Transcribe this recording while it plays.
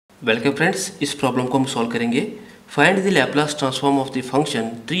Welcome friends, इस problem को हम सॉल्व करेंगे। Find the Laplace transform of the function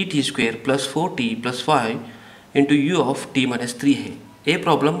 3t² + 4t + 5 into you of t - 3 है। ये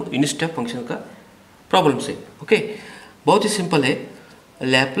प्रॉब्लम यूनिट स्टेप फंक्शन का प्रॉब्लम से ओके, बहुत ही सिंपल है।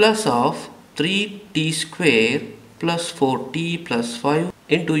 Laplace of 3t² + 4t + 5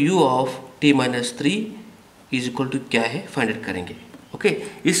 into you of t - 3 is equal to क्या है, find out करेंगे। Okay,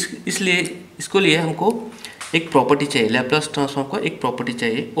 इसलिए इसको लिए हमको एक प्रॉपर्टी चाहिए, लैप्लास ट्रांसफॉर्म का एक प्रॉपर्टी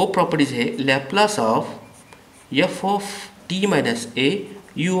चाहिए। वो प्रॉपर्टीज है Laplace of f of t - a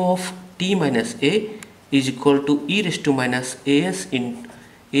u of t - a is equal to e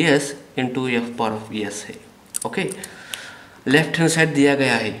as into f power of s है। ओके, लेफ्ट हैंड साइड दिया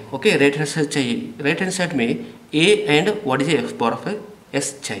गया है। ओके, राइट हैंड साइड चाहिए। राइट हैंड साइड में a and what is f power of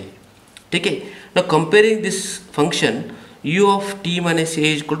s चाहिए। ठीक है, now comparing this function u of t - a is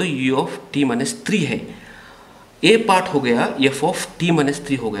equal to u of t - 3 है। ए part हो गया f ऑफ t -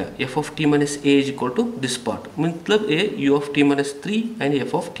 3 हो गया। f of t - a is equal to this part, मतलब ए u of t - 3 and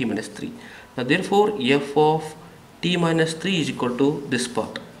f of t - 3। Now therefore f of t - 3 is equal to this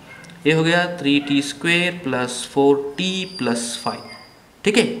part. ये हो गया 3t² + 4t + 5।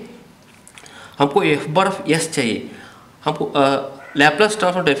 ठीक है, हमको f bar of s चाहिए। हमको Laplace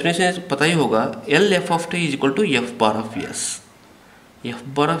transform definition पता ही होगा, L f of t is equal to f bar of s। f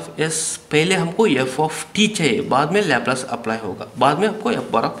bar of s, पहले हमको f ऑफ t चाहिए, बाद में लैप्लास अप्लाई होगा, बाद में आपको f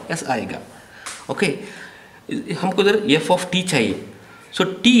बार ऑफ s आएगा। ओके, हमको इधर f ऑफ t चाहिए। सो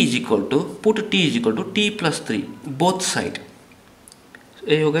t is equal to put t is equal to t + 3 both side.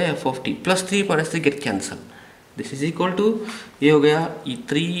 ये हो गया f of t + 3 - 3 get cancel. This is equal to ये हो गया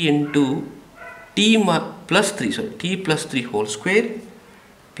 3 into t + 3 whole square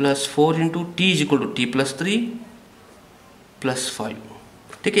plus 4 into t is equal to t + 3 + 5।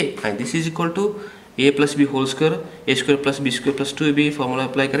 ठीक है, and this is equal to a + b whole square, a² + b² + 2ab formula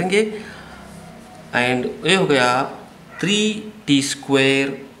apply करेंगे and ये हो गया 3t²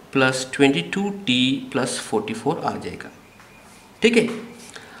 + 22t + 44 आ जाएगा। ठीक है,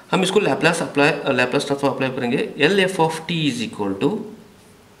 हम इसको लैप्लास ट्रांसफॉर्म अप्लाई करेंगे। L f of t is equal to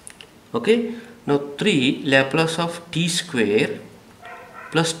okay, now 3 Laplace of t²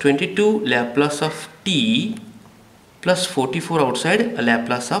 + 22 Laplace of t + 44 outside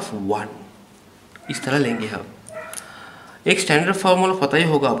Laplace of 1। इस तरह लेंगे हम। एक स्टैंडर्ड फार्मूला पता ही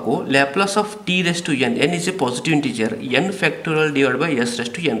होगा आपको, Laplace of t⁻n, n is a positive integer, n factorial divide by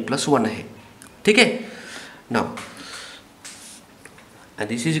s⁻n + 1 है। ठीक है, now and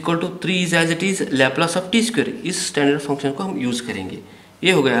this is equal to 3 is as it is Laplace of t²। इस स्टैंडर्ड फंक्शन को हम यूज करेंगे।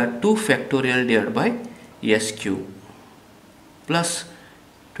 ये हो गया 2 factorial divide by s³ plus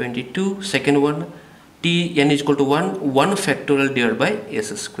 22 second one t n is equal to 1 factorial divide by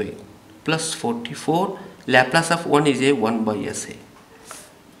s² plus 44 Laplace of 1 is a 1/s है।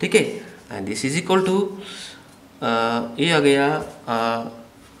 ठीक है, and this is equal to ये आ गया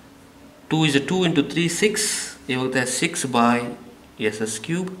 2 इज 2 इंटू 3 6, ये होता है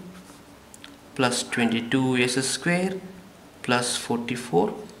 6/s³ plus 22s² plus 44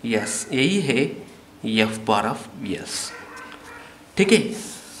 s। यही है f बार ऑफ s। ठीक है,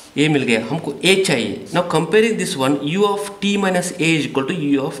 ये मिल गया, हमको a चाहिए। Now comparing this one u of t - a is equal to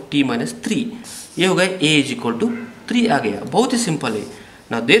u of t - 3। ये हो गया a इज इक्वल टू 3 आ गया, बहुत ही सिंपल है।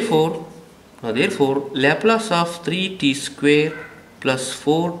 Now therefore Laplace of 3t² +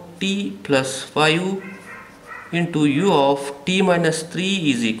 4t + 5 into u of t - 3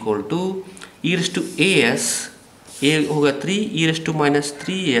 is equal to e⁻as, ये होगा 3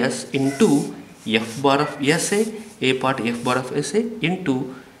 e⁻3s into f bar of s है, a part f bar of s है, into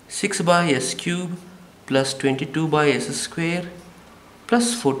 6/s³ plus 22/s² plus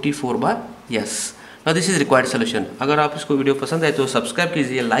 44/s। Now this is required solution. अगर आप इसको video पसंद आए तो सब्सक्राइब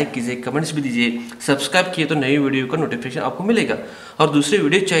कीजिए, लाइक कीजिए, कमेंट्स भी दीजिए। सब्सक्राइब किए तो नई वीडियो का नोटिफिकेशन आपको मिलेगा। और दूसरे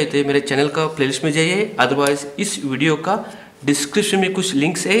वीडियो चाहिए तो मेरे चैनल का प्लेलिस्ट में जाइए, अदरवाइज इस वीडियो का डिस्क्रिप्शन में कुछ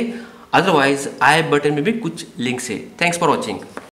लिंक्स है, अदरवाइज आई बटन में भी कुछ लिंक्स है। Thanks for watching.